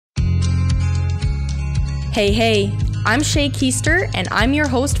Hey, I'm Shay Keister, and I'm your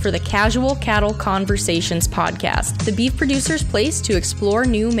host for the Casual Cattle Conversations podcast, the beef producer's place to explore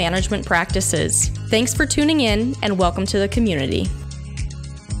new management practices. Thanks for tuning in, and welcome to the community.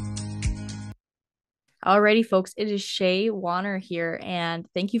 Alrighty, folks, it is Shay Warner here, and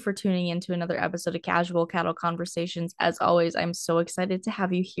thank you for tuning in to another episode of Casual Cattle Conversations. As always, I'm so excited to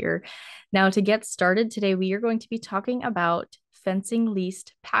have you here. Now, to get started today, we are going to be talking about fencing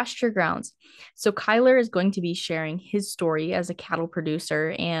leased pasture grounds. So Kyler is going to be sharing his story as a cattle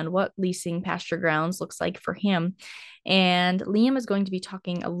producer and what leasing pasture grounds looks like for him. And Liam is going to be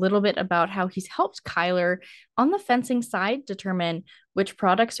talking a little bit about how he's helped Kyler on the fencing side determine which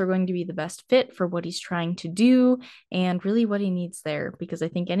products are going to be the best fit for what he's trying to do and really what he needs there. Because I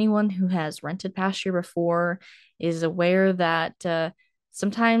think anyone who has rented pasture before is aware that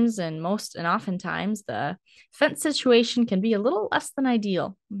sometimes and oftentimes the fence situation can be a little less than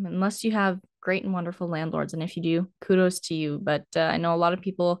ideal unless you have great and wonderful landlords. And if you do, kudos to you. But I know a lot of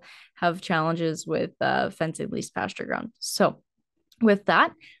people have challenges with fencing leased pasture ground. So with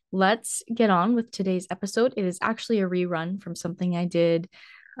that, let's get on with today's episode. It is actually a rerun from something I did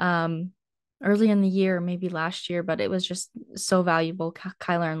early in the year, maybe last year, but it was just so valuable.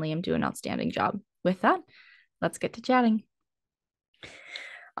 Kyler and Liam do an outstanding job. With that, let's get to chatting.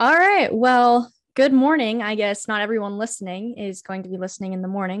 All right. Well, good morning. I guess not everyone listening is going to be listening in the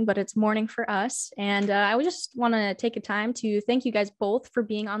morning, but it's morning for us. And I would just want to take a time to thank you guys both for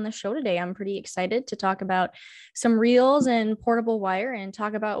being on the show today. I'm pretty excited to talk about some reels and portable wire and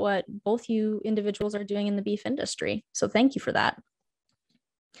talk about what both you individuals are doing in the beef industry. So thank you for that.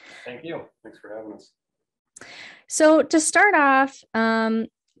 Thank you. Thanks for having us. So to start off,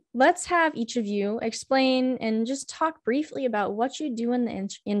 let's have each of you explain and just talk briefly about what you do in the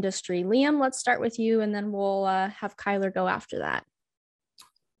industry. Liam, let's start with you, and then we'll have Kyler go after that.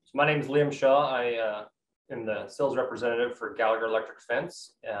 So my name is Liam Shaw. I am the sales representative for Gallagher Electric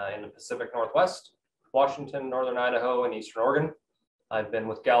Fence in the Pacific Northwest, Washington, Northern Idaho, and Eastern Oregon. I've been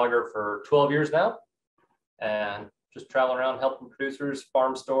with Gallagher for 12 years now, and just travel around helping producers,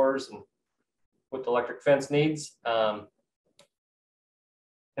 farm stores, and with electric fence needs.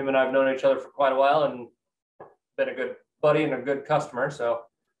 Him and I have known each other for quite a while and been a good buddy and a good customer. So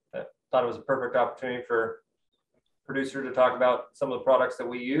I thought it was a perfect opportunity for producer to talk about some of the products that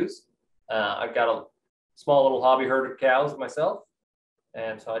we use. I've got a small little hobby herd of cows myself.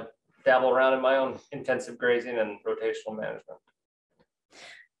 And so I dabble around in my own intensive grazing and rotational management.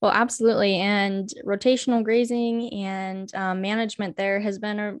 Well, absolutely. And rotational grazing and management there has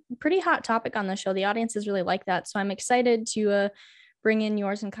been a pretty hot topic on the show. The audiences really like that. So I'm excited to bring in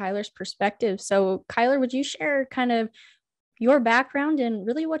yours and Kyler's perspective. So Kyler, would you share kind of your background and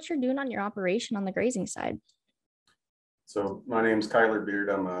really what you're doing on your operation on the grazing side? So my name's Kyler Beard.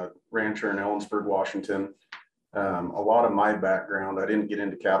 I'm a rancher in Ellensburg, Washington. A lot of my background, I didn't get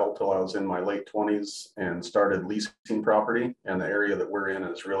into cattle till I was in my late 20s and started leasing property. And the area that we're in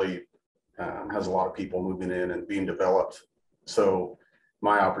is really has a lot of people moving in and being developed. So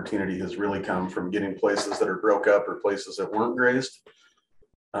my opportunity has really come from getting places that are broke up or places that weren't grazed.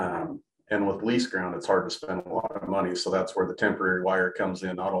 And with lease ground, it's hard to spend a lot of money. So that's where the temporary wire comes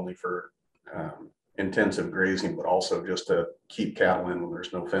in, not only for intensive grazing, but also just to keep cattle in when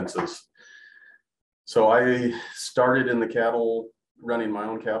there's no fences. So I started in the cattle, running my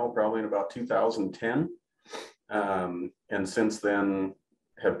own cattle probably in about 2010. And since then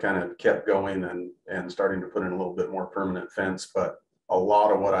have kind of kept going and starting to put in a little bit more permanent fence. But a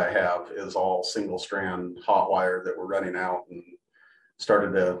lot of what I have is all single strand hot wire that we're running out, and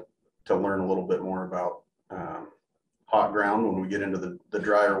started to learn a little bit more about hot ground when we get into the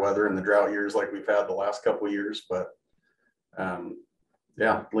drier weather and the drought years like we've had the last couple of years. But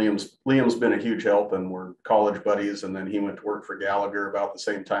yeah, Liam's been a huge help, and we're college buddies. And then he went to work for Gallagher about the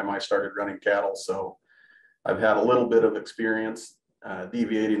same time I started running cattle. So I've had a little bit of experience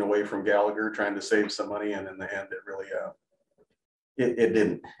deviating away from Gallagher, trying to save some money. And in the end, it really, it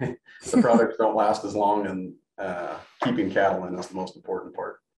didn't. The products don't last as long, and keeping cattle in is the most important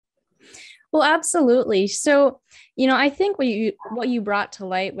part. Well, absolutely. So, I think what you brought to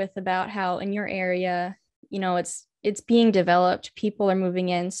light with about how in your area, it's being developed, people are moving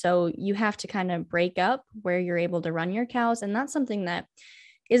in. So you have to kind of break up where you're able to run your cows. And that's something that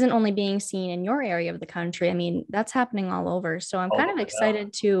isn't only being seen in your area of the country. I mean, that's happening all over. So I'm kind of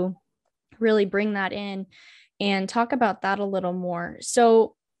excited to really bring that in and talk about that a little more.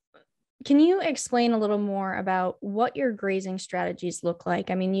 So can you explain a little more about what your grazing strategies look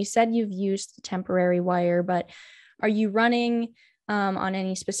like? I mean, you said you've used temporary wire, but are you running on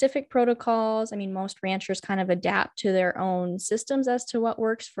any specific protocols. I mean, most ranchers kind of adapt to their own systems as to what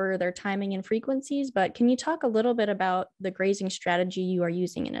works for their timing and frequencies, but can you talk a little bit about the grazing strategy you are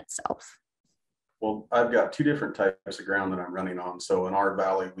using in itself? Well, I've got two different types of ground that I'm running on. So in our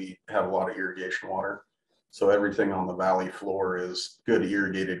valley, we have a lot of irrigation water. So everything on the valley floor is good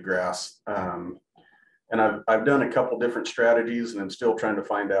irrigated grass. And I've done a couple different strategies, and I'm still trying to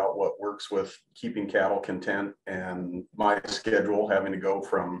find out what works with keeping cattle content and my schedule having to go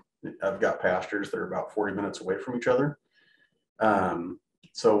from, I've got pastures that are about 40 minutes away from each other.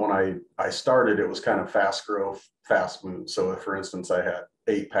 So when I started, it was kind of fast growth, fast move. So if, for instance, I had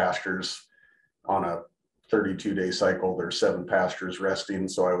 8 pastures on a 32-day cycle, there's 7 pastures resting.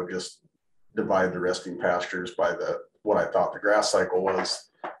 So I would just divide the resting pastures by what I thought the grass cycle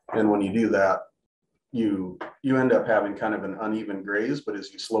was. And when you do that, you end up having kind of an uneven graze, but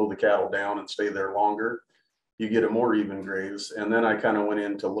as you slow the cattle down and stay there longer, you get a more even graze. And then I kind of went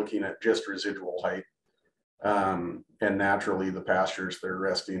into looking at just residual height. And naturally the pastures that are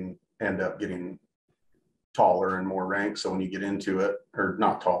resting end up getting taller and more rank. So when you get into it, or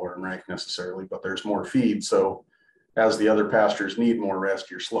not taller in rank necessarily, but there's more feed. So as the other pastures need more rest,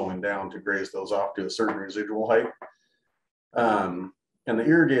 you're slowing down to graze those off to a certain residual height. And the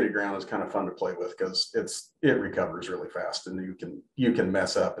irrigated ground is kind of fun to play with because it recovers really fast, and you can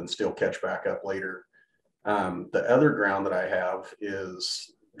mess up and still catch back up later. The other ground that I have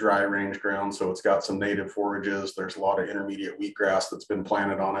is dry range ground, so it's got some native forages. There's a lot of intermediate wheatgrass that's been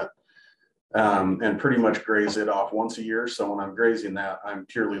planted on it, and pretty much graze it off once a year. So when I'm grazing that, I'm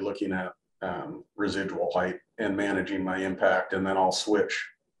purely looking at residual height and managing my impact, and then I'll switch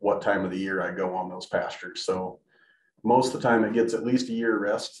what time of the year I go on those pastures. So most of the time it gets at least a year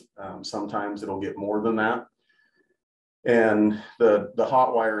rest. Sometimes it'll get more than that. And the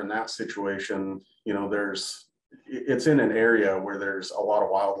hot wire in that situation, you know, it's in an area where there's a lot of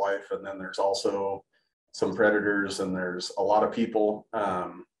wildlife, and then there's also some predators, and there's a lot of people.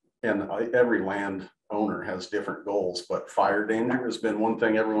 And every land owner has different goals, but fire danger has been one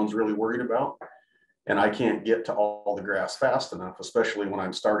thing everyone's really worried about. And I can't get to all the grass fast enough, especially when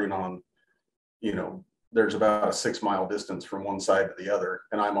I'm starting on, you know, there's about a 6-mile distance from one side to the other,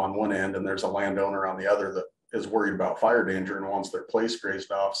 and I'm on one end, and there's a landowner on the other that is worried about fire danger and wants their place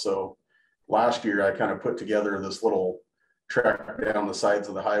grazed off. So last year I kind of put together this little trek down the sides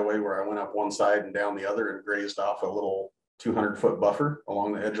of the highway where I went up one side and down the other and grazed off a little 200-foot buffer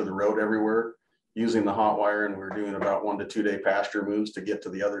along the edge of the road everywhere using the hot wire. And we're doing about 1 to 2 day pasture moves to get to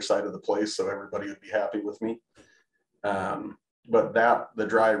the other side of the place, so everybody would be happy with me. But the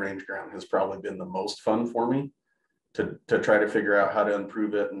dry range ground has probably been the most fun for me to try to figure out how to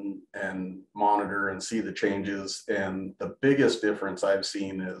improve it and monitor and see the changes. And the biggest difference I've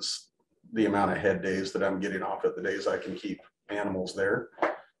seen is the amount of head days that I'm getting off at the days I can keep animals there.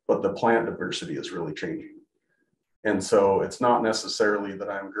 But the plant diversity is really changing. And so it's not necessarily that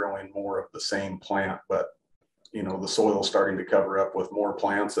I'm growing more of the same plant, but you know, the soil's starting to cover up with more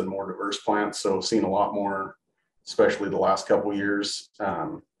plants and more diverse plants. So I've seen a lot more, especially the last couple of years.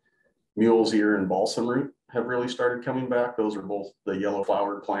 Mule's ear and balsam root have really started coming back. Those are both the yellow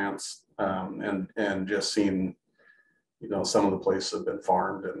flowered plants, and just seeing, you know, some of the places have been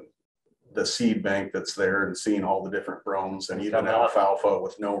farmed, and the seed bank that's there, and seeing all the different brooms, and even alfalfa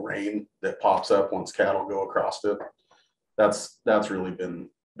with no rain that pops up once cattle go across it. That's really been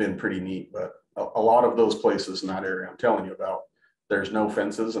pretty neat. But a lot of those places in that area I'm telling you about, there's no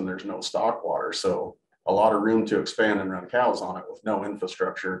fences and there's no stock water. So a lot of room to expand and run cows on it with no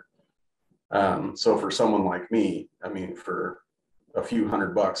infrastructure. So for someone like me, I mean, for a few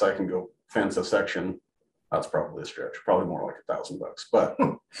 $100, I can go fence a section. That's probably a stretch, probably more like $1,000, but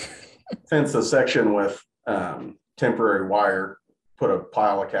fence a section with temporary wire, put a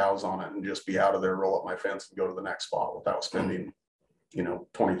pile of cows on it, and just be out of there, roll up my fence and go to the next spot without spending, you know,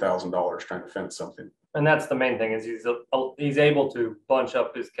 $20,000 trying to fence something. And that's the main thing, is he's able to bunch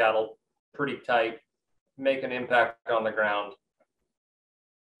up his cattle pretty tight, make an impact on the ground,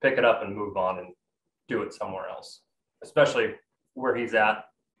 pick it up and move on and do it somewhere else. Especially where he's at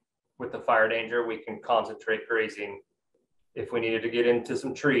with the fire danger, we can concentrate grazing. If we needed to get into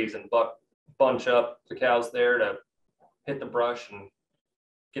some trees and bunch up the cows there to hit the brush and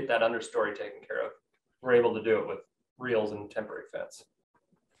get that understory taken care of, we're able to do it with reels and temporary fence.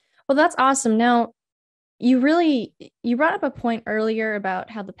 Well, that's awesome. Now, you brought up a point earlier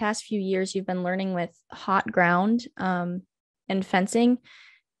about how the past few years you've been learning with hot ground and fencing.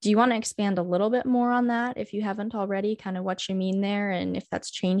 Do you want to expand a little bit more on that, if you haven't already, kind of what you mean there, and if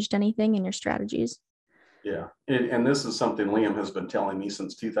that's changed anything in your strategies? Yeah, and this is something Liam has been telling me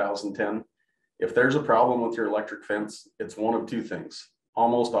since 2010, If there's a problem with your electric fence, it's one of two things.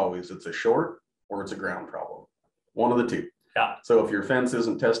 Almost always it's a short or it's a ground problem. One of the two. Yeah. So if your fence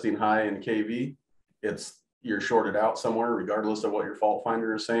isn't testing high in KV, you're shorted out somewhere, regardless of what your fault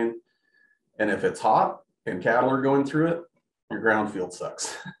finder is saying. And if it's hot and cattle are going through it, your ground field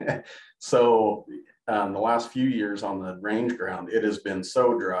sucks. So the last few years on the range ground, it has been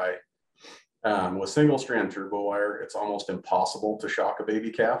so dry. With single strand turbo wire, it's almost impossible to shock a baby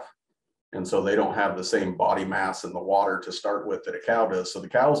calf. And so they don't have the same body mass in the water to start with that a cow does. So the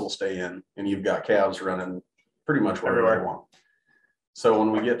cows will stay in and you've got calves running pretty much wherever they want. So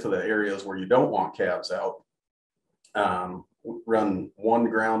when we get to the areas where you don't want calves out, run one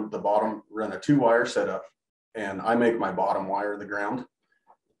ground at the bottom, run a 2-wire setup, and I make my bottom wire the ground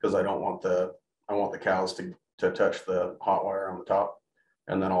because I want the cows to touch the hot wire on the top.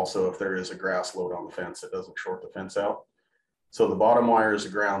 And then also if there is a grass load on the fence, it doesn't short the fence out. So the bottom wire is a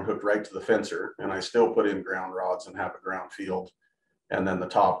ground hooked right to the fencer, and I still put in ground rods and have a ground field. And then the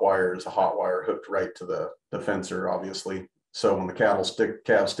top wire is a hot wire hooked right to the fencer, obviously. So when the calves stick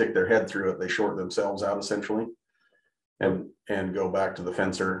their head through it, they short themselves out essentially and go back to the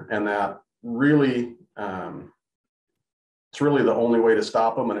fencer. And that really, it's really the only way to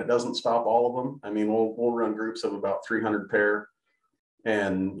stop them, and it doesn't stop all of them. I mean, we'll run groups of about 300 pair,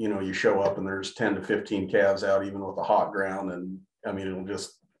 and you show up and there's 10 to 15 calves out, even with a hot ground. And I mean, it'll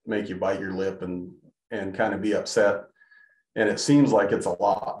just make you bite your lip and kind of be upset. And it seems like it's a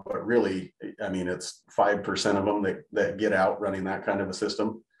lot, but really, I mean, it's 5% of them that get out running that kind of a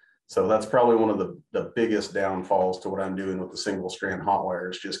system. So that's probably one of the biggest downfalls to what I'm doing with the single strand hot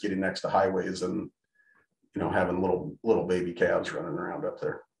wire, is just getting next to highways and, having little baby calves running around up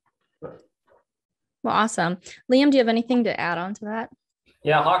there. But. Well, awesome. Liam, do you have anything to add on to that?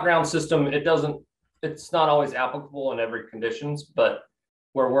 Yeah, hot ground system, it's not always applicable in every conditions, but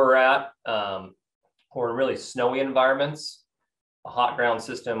where we're at, or in really snowy environments, a hot ground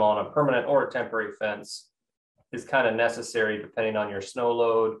system on a permanent or a temporary fence is kind of necessary depending on your snow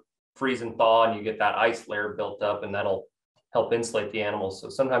load, freeze and thaw, and you get that ice layer built up, and that'll help insulate the animals. So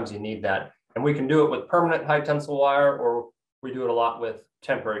sometimes you need that. And we can do it with permanent high tensile wire, or we do it a lot with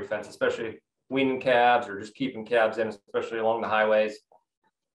temporary fence, especially weaning calves or just keeping calves in, especially along the highways.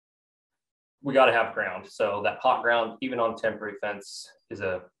 We got to have ground. So that hot ground, even on temporary fence, is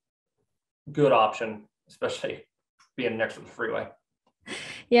a good option, especially being next to the freeway.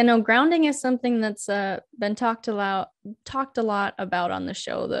 Yeah, no, grounding is something that's been talked a lot about on the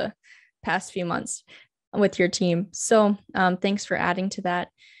show the past few months with your team. So thanks for adding to that.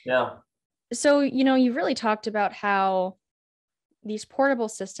 Yeah. So, you've really talked about how these portable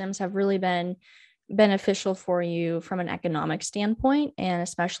systems have really been beneficial for you from an economic standpoint, and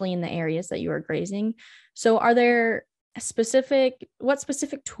especially in the areas that you are grazing. So are there what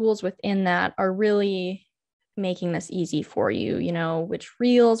specific tools within that are really making this easy for you? Which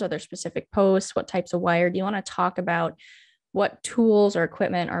reels, are there specific posts, what types of wire? Do you want to talk about what tools or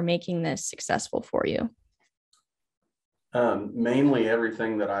equipment are making this successful for you? Mainly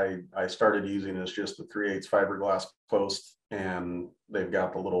everything that I started using is just the 3/8 fiberglass post, and they've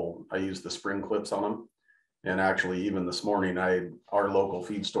got I use the spring clips on them. And actually, even this morning, our local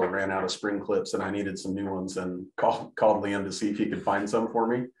feed store ran out of spring clips, and I needed some new ones, and called Liam to see if he could find some for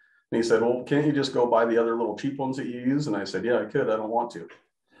me. And he said, "Well, can't you just go buy the other little cheap ones that you use?" And I said, "Yeah, I could. I don't want to."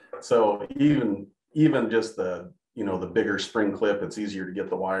 So even just the bigger spring clip, it's easier to get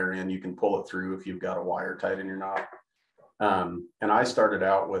the wire in. You can pull it through if you've got a wire tight in your knot. And I started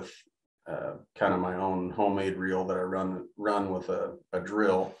out with kind of my own homemade reel that I run with a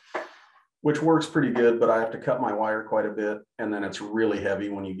drill, which works pretty good, but I have to cut my wire quite a bit. And then it's really heavy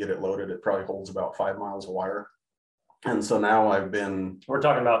when you get it loaded. It probably holds about 5 miles of wire. And so now we're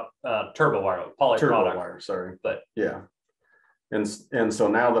talking about turbo wire, poly turbo product. wire, sorry. But yeah. And so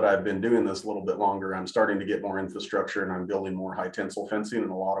now that I've been doing this a little bit longer, I'm starting to get more infrastructure, and I'm building more high tensile fencing.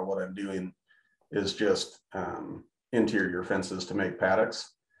 And a lot of what I'm doing is just interior fences to make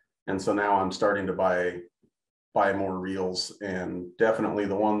paddocks. And so now I'm starting to buy more reels, and definitely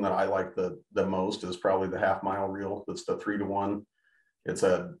the one that I like the most is probably the 1/2 mile reel. That's the 3-to-1. It's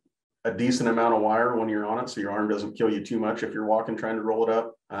a decent amount of wire when you're on it, so your arm doesn't kill you too much if you're walking trying to roll it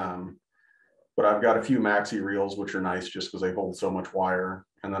up. But I've got a few maxi reels, which are nice just because they hold so much wire.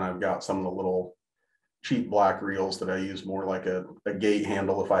 And then I've got some of the little cheap black reels that I use more like a gate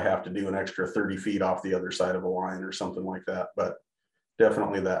handle if I have to do an extra 30 feet off the other side of a line or something like that. But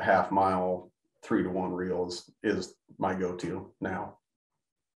definitely that 1/2 mile 3-to-1 reel is my go-to now.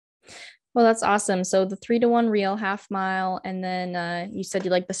 Well, that's awesome. So the 3-to-1 reel, 1/2 mile, and then you said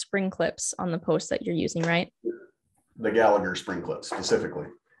you like the spring clips on the post that you're using, right? The Gallagher spring clips specifically.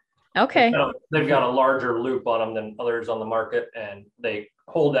 Okay. They've got a larger loop on them than others on the market, and they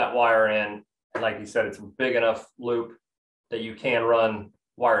hold that wire in. And like you said, it's a big enough loop that you can run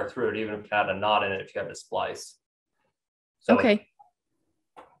wire through it, even if you had a knot in it, if you had to splice. So, Okay.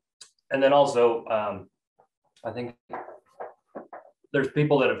 and then also, I think there's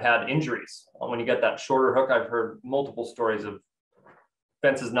people that have had injuries when you get that shorter hook. I've heard multiple stories of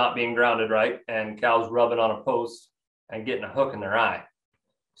fences not being grounded right and cows rubbing on a post and getting a hook in their eye.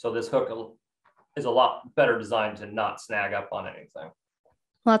 So this hook is a lot better designed to not snag up on anything.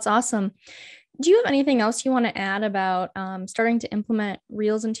 Well, that's awesome. Do you have anything else you want to add about starting to implement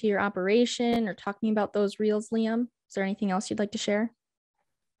reels into your operation or talking about those reels, Liam? Is there anything else you'd like to share?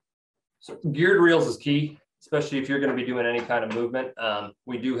 So geared reels is key, especially if you're going to be doing any kind of movement.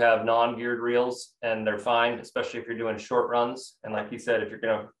 We do have non-geared reels, and they're fine, especially if you're doing short runs. And like you said, if you're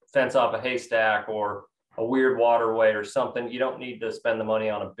going to fence off a haystack or a weird waterway or something, you don't need to spend the money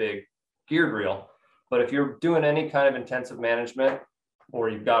on a big geared reel. But if you're doing any kind of intensive management, or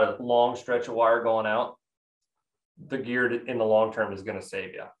you've got a long stretch of wire going out, the geared in the long term is going to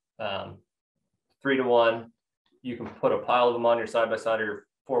save you. 3-to-1, you can put a pile of them on your side-by-side of your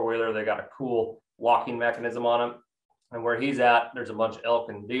four-wheeler. They got a cool locking mechanism on them. And where he's at, there's a bunch of elk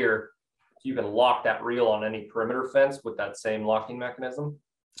and deer. So you can lock that reel on any perimeter fence with that same locking mechanism.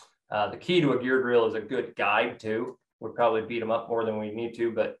 The key to a geared reel is a good guide too. We'd probably beat them up more than we need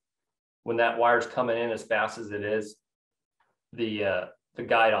to, but when that wire's coming in as fast as it is, the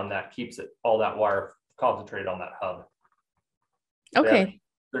guide on that keeps it all that wire concentrated on that hub. Okay.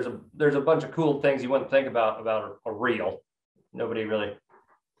 Yeah, there's a bunch of cool things you wouldn't think about a reel. Nobody really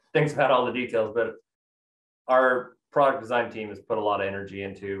thinks about all the details, but our product design team has put a lot of energy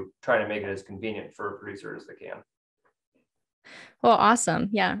into trying to make it as convenient for a producer as they can. Well, awesome.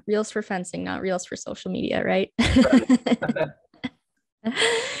 Yeah. Reels for fencing, not reels for social media, right?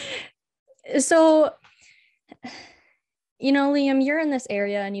 So, Liam, you're in this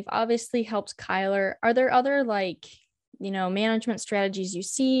area and you've obviously helped Kyler. Are there other management strategies you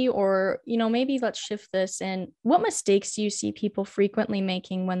see, or, maybe let's shift this and what mistakes do you see people frequently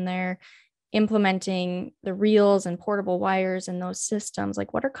making when they're implementing the reels and portable wires and those systems?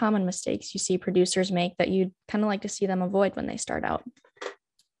 Like, what are common mistakes you see producers make that you'd kind of like to see them avoid when they start out?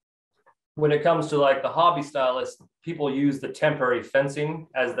 When it comes to like the hobby stylists, people use the temporary fencing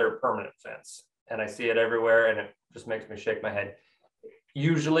as their permanent fence. And I see it everywhere, and it just makes me shake my head.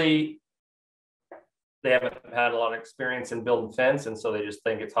 Usually they haven't had a lot of experience in building fence, and so they just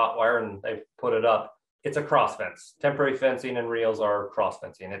think it's hot wire and they put it up. It's a cross fence. Temporary fencing and reels are cross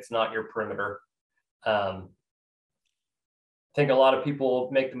fencing. It's not your perimeter. I think a lot of people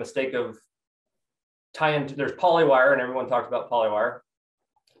make the mistake of there's poly wire, and everyone talks about poly wire,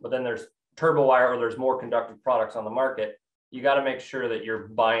 but then there's turbo wire, or there's more conductive products on the market. You got to make sure that you're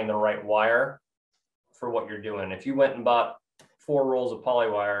buying the right wire for what you're doing. If you went and bought 4 rolls of poly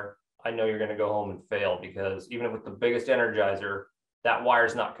wire, I know you're going to go home and fail, because even with the biggest energizer, that wire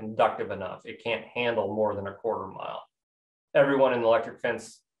is not conductive enough. It can't handle more than a 1/4 mile. Everyone in the electric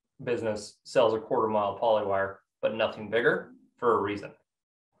fence business sells a 1/4 mile poly wire, but nothing bigger, for a reason.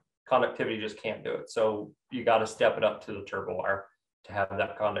 Conductivity just can't do it. So you got to step it up to the turbo wire to have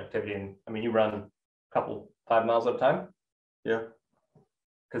that conductivity. And I mean, you run a couple 5 miles at a time. Yeah.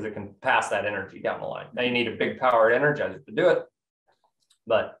 Because it can pass that energy down the line. Now you need a big powered energizer to do it,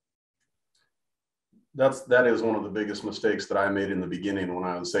 but that is one of the biggest mistakes that I made in the beginning when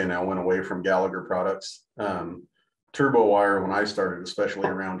I was saying I went away from Gallagher products. Turbo wire, when I started, especially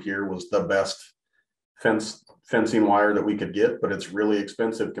around here, was the best fencing wire that we could get, but it's really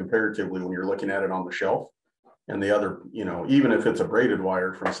expensive comparatively when you're looking at it on the shelf. And the other, even if it's a braided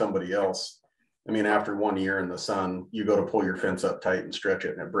wire from somebody else, I mean, after 1 year in the sun, you go to pull your fence up tight and stretch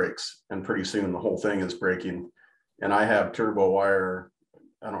it and it breaks. And pretty soon the whole thing is breaking. And I have turbo wire.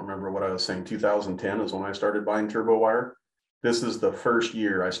 I don't remember what I was saying. 2010 is when I started buying turbo wire. This is the first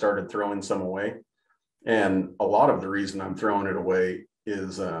year I started throwing some away. And a lot of the reason I'm throwing it away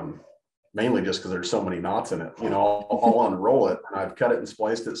is mainly just because there's so many knots in it. I'll unroll it, and I've cut it and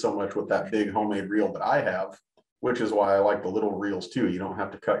spliced it so much with that big homemade reel that I have, which is why I like the little reels too. You don't have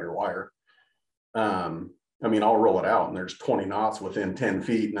to cut your wire. I mean, I'll roll it out and there's 20 knots within 10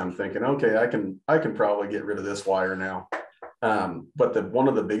 feet. And I'm thinking, okay, I can probably get rid of this wire now. But one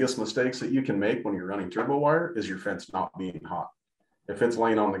of the biggest mistakes that you can make when you're running turbo wire is your fence not being hot. If it's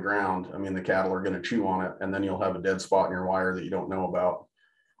laying on the ground, I mean, the cattle are going to chew on it, and then you'll have a dead spot in your wire that you don't know about.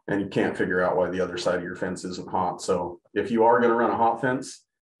 And you can't figure out why the other side of your fence isn't hot. So if you are going to run a hot fence,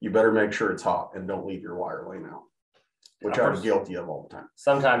 you better make sure it's hot and don't leave your wire laying out, which I'm guilty of all the time.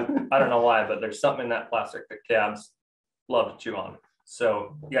 Sometimes, I don't know why, but there's something in that plastic that calves love to chew on.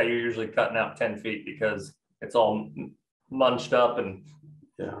 So yeah, you're usually cutting out 10 feet because it's all munched up and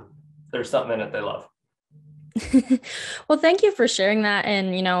Yeah. there's something in it they love. Well, thank you for sharing that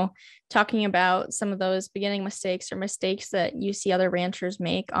and, talking about some of those beginning mistakes or mistakes that you see other ranchers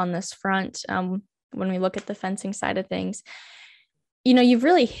make on this front. When we look at the fencing side of things, you've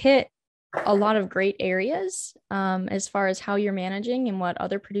really hit a lot of great areas as far as how you're managing and what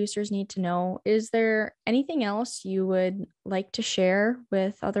other producers need to know. Is there anything else you would like to share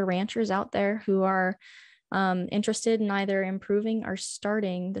with other ranchers out there who are interested in either improving or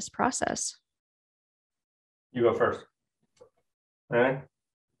starting this process? You go first. All right.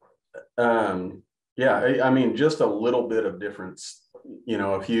 Yeah, I mean, just a little bit of difference.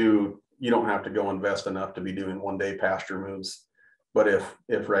 If you don't have to go invest enough to be doing 1-day pasture moves, but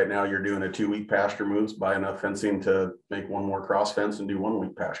if right now you're doing a 2-week pasture moves, buy enough fencing to make one more cross fence and do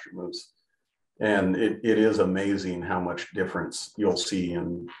 1-week pasture moves. And it is amazing how much difference you'll see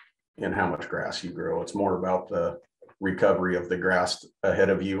in how much grass you grow. It's more about the recovery of the grass ahead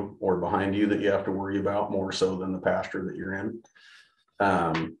of you or behind you that you have to worry about, more so than the pasture that you're in.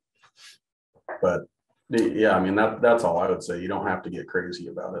 But yeah, I mean, that's all I would say. You don't have to get crazy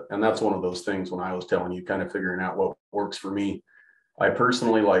about it. And that's one of those things when I was telling you, kind of figuring out what works for me. I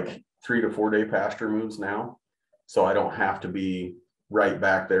personally like 3 to 4 day pasture moves now. So I don't have to be right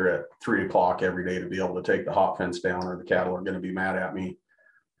back there at 3 o'clock every day to be able to take the hot fence down, or the cattle are going to be mad at me.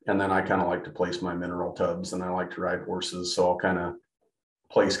 And then I kind of like to place my mineral tubs, and I like to ride horses. So I'll kind of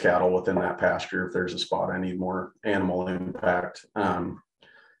place cattle within that pasture if there's a spot I need more animal impact.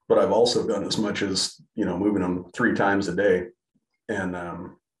 But I've also done as much as, moving them 3 times a day. And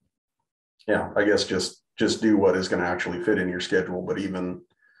yeah, I guess just do what is going to actually fit in your schedule. But even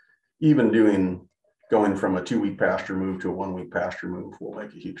going from a 2-week pasture move to a 1-week pasture move will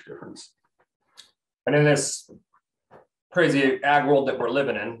make a huge difference. And in this crazy ag world that we're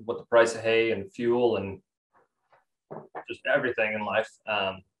living in, with the price of hay and fuel and just everything in life,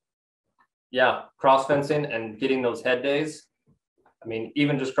 yeah, cross fencing and getting those head days. I mean,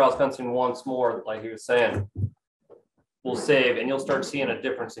 even just cross fencing once more, like he was saying, will save, and you'll start seeing a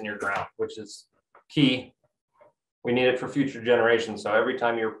difference in your ground, which is key. We need it for future generations. So every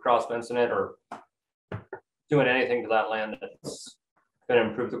time you're cross fencing it or doing anything to that land, that's going to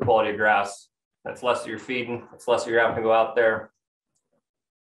improve the quality of grass. That's less you're feeding. It's less you're having to go out there.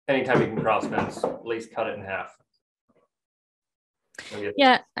 Anytime you can cross fence, at least cut it in half.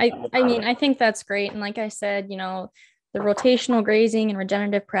 Yeah, I mean, I think that's great. And like I said, the rotational grazing and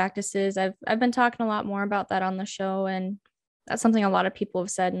regenerative practices, I've been talking a lot more about that on the show, and that's something a lot of people have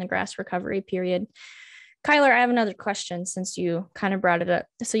said in the grass recovery period. Kyler, I have another question since you kind of brought it up.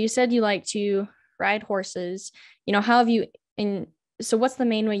 So you said you like to ride horses. How have you so what's the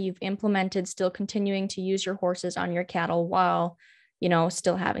main way you've implemented still continuing to use your horses on your cattle while,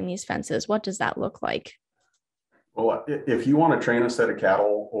 still having these fences? What does that look like? Well, if you want to train a set of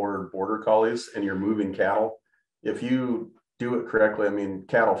cattle or border collies and you're moving cattle, if you do it correctly, I mean,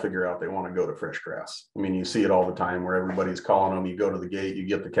 cattle figure out they want to go to fresh grass. I mean, you see it all the time where everybody's calling them. You go to the gate, you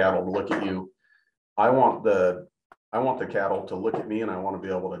get the cattle to look at you. I want the cattle to look at me, and I want to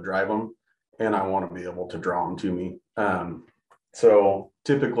be able to drive them, and I want to be able to draw them to me. So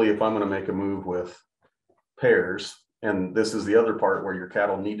typically, if I'm going to make a move with pairs, and this is the other part where your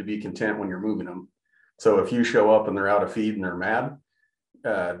cattle need to be content when you're moving them. So if you show up and they're out of feed and they're mad,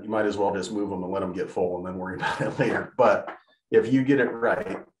 you might as well just move them and let them get full and then worry about it later. But if you get it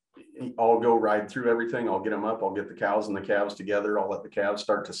right, I'll go ride through everything. I'll get them up. I'll get the cows and the calves together. I'll let the calves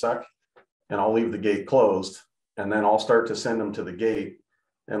start to suck, and I'll leave the gate closed, and then I'll start to send them to the gate.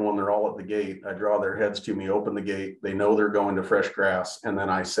 And when they're all at the gate, I draw their heads to me, open the gate. They know they're going to fresh grass, and then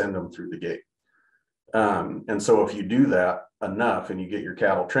I send them through the gate. And so if you do that enough and you get your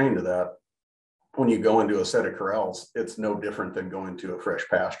cattle trained to that, when you go into a set of corrals, it's no different than going to a fresh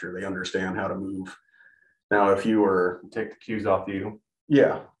pasture. They understand how to move. Now, if you were take the cues off you.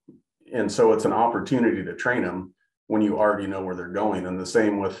 Yeah. And so it's an opportunity to train them when you already know where they're going. And the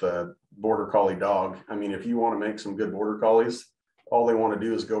same with a border collie dog. I mean, if you want to make some good border collies, all they want to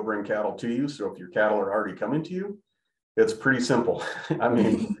do is go bring cattle to you. So if your cattle are already coming to you, it's pretty simple. I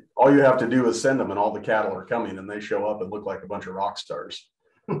mean, all you have to do is send them, and all the cattle are coming, and they show up and look like a bunch of rock stars.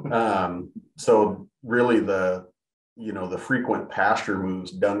 So really the frequent pasture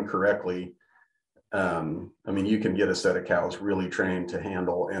moves done correctly. I mean, you can get a set of cows really trained to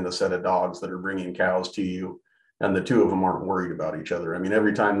handle, and a set of dogs that are bringing cows to you, and the two of them aren't worried about each other. I mean,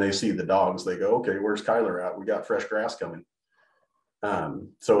 every time they see the dogs, they go, okay, where's Kyler at? We got fresh grass coming.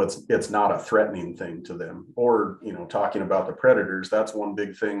 So it's not a threatening thing to them. Or, talking about the predators, that's one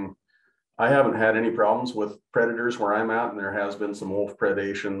big thing I haven't had any problems with predators where I'm at, and there has been some wolf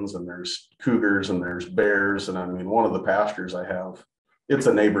predations, and there's cougars and there's bears. And I mean, one of the pastures I have, it's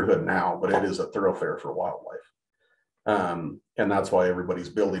a neighborhood now, but it is a thoroughfare for wildlife. And that's why everybody's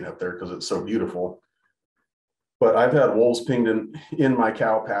building up there, because it's so beautiful. But I've had wolves pinged in my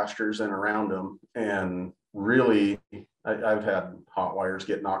cow pastures and around them. And really, I've had hot wires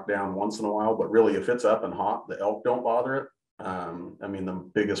get knocked down once in a while, but really if it's up and hot, the elk don't bother it. I mean, the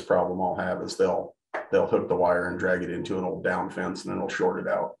biggest problem I'll have is they'll hook the wire and drag it into an old down fence, and then it'll short it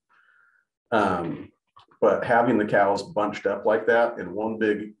out. But having the cows bunched up like that in one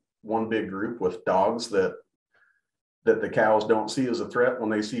big group with dogs that the cows don't see as a threat. When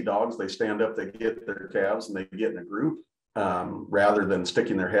they see dogs, they stand up, they get their calves, and they get in a group, rather than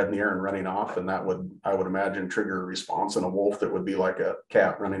sticking their head in the air and running off. And that would, I would imagine, trigger a response in a wolf that would be like a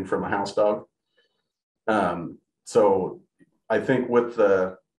cat running from a house dog. So I think with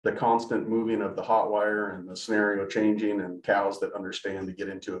the constant moving of the hot wire and the scenario changing, and cows that understand to get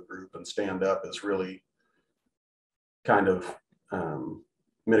into a group and stand up, is really kind of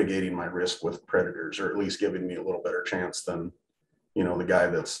mitigating my risk with predators, or at least giving me a little better chance than, the guy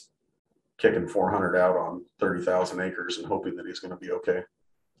that's kicking 400 out on 30,000 acres and hoping that he's going to be okay.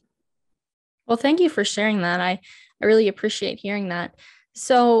 Well, thank you for sharing that. I really appreciate hearing that.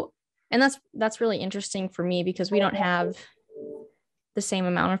 So, and that's really interesting for me, because we don't have the same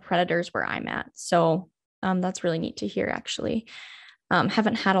amount of predators where I'm at. So that's really neat to hear, actually.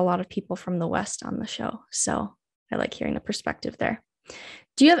 Haven't had a lot of people from the West on the show, so I like hearing the perspective there.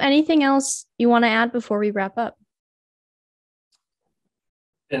 Do you have anything else you want to add before we wrap up?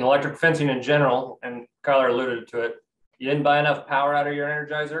 In electric fencing in general, and Kyler alluded to it, you didn't buy enough power out of your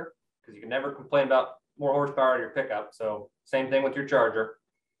Energizer, because you can never complain about more horsepower out of your pickup. So same thing with your Charger.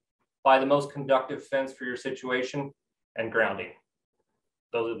 Buy the most conductive fence for your situation, and grounding.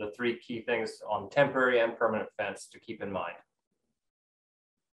 Those are the three key things on temporary and permanent fence to keep in mind.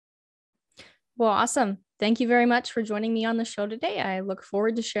 Well, awesome. Thank you very much for joining me on the show today. I look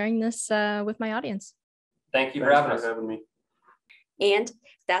forward to sharing this with my audience. Thank you for having us. Me. And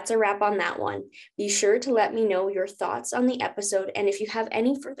that's a wrap on that one. Be sure to let me know your thoughts on the episode, and if you have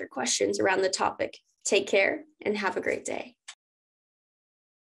any further questions around the topic. Take care and have a great day.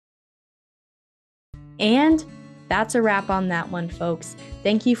 And that's a wrap on that one, folks.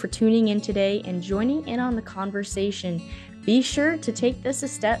 Thank you for tuning in today and joining in on the conversation. Be sure to take this a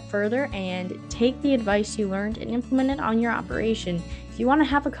step further and take the advice you learned and implement it on your operation. If you want to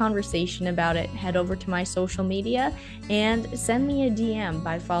have a conversation about it, head over to my social media and send me a DM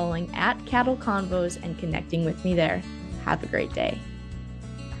by following @CattleConvos and connecting with me there. Have a great day.